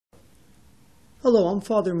Hello, I'm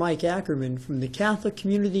Father Mike Ackerman from the Catholic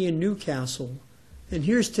community in Newcastle, and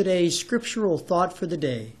here's today's scriptural thought for the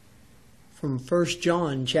day from 1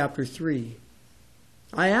 John chapter 3.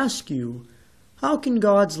 I ask you, how can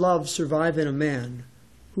God's love survive in a man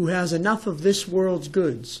who has enough of this world's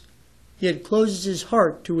goods, yet closes his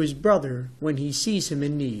heart to his brother when he sees him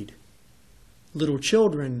in need? Little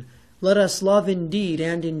children, let us love in deed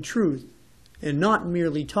and in truth, and not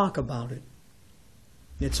merely talk about it.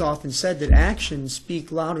 It's often said that actions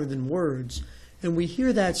speak louder than words, and we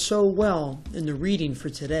hear that so well in the reading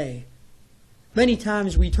for today. Many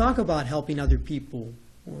times we talk about helping other people,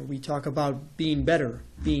 or we talk about being better,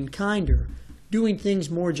 being kinder, doing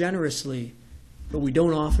things more generously, but we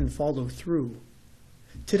don't often follow through.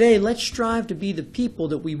 Today, let's strive to be the people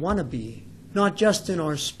that we want to be, not just in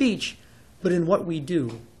our speech, but in what we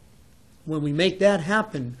do. When we make that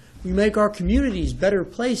happen, we make our communities better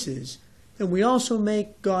places, and we also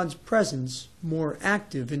make God's presence more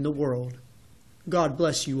active in the world. God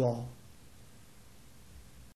bless you all.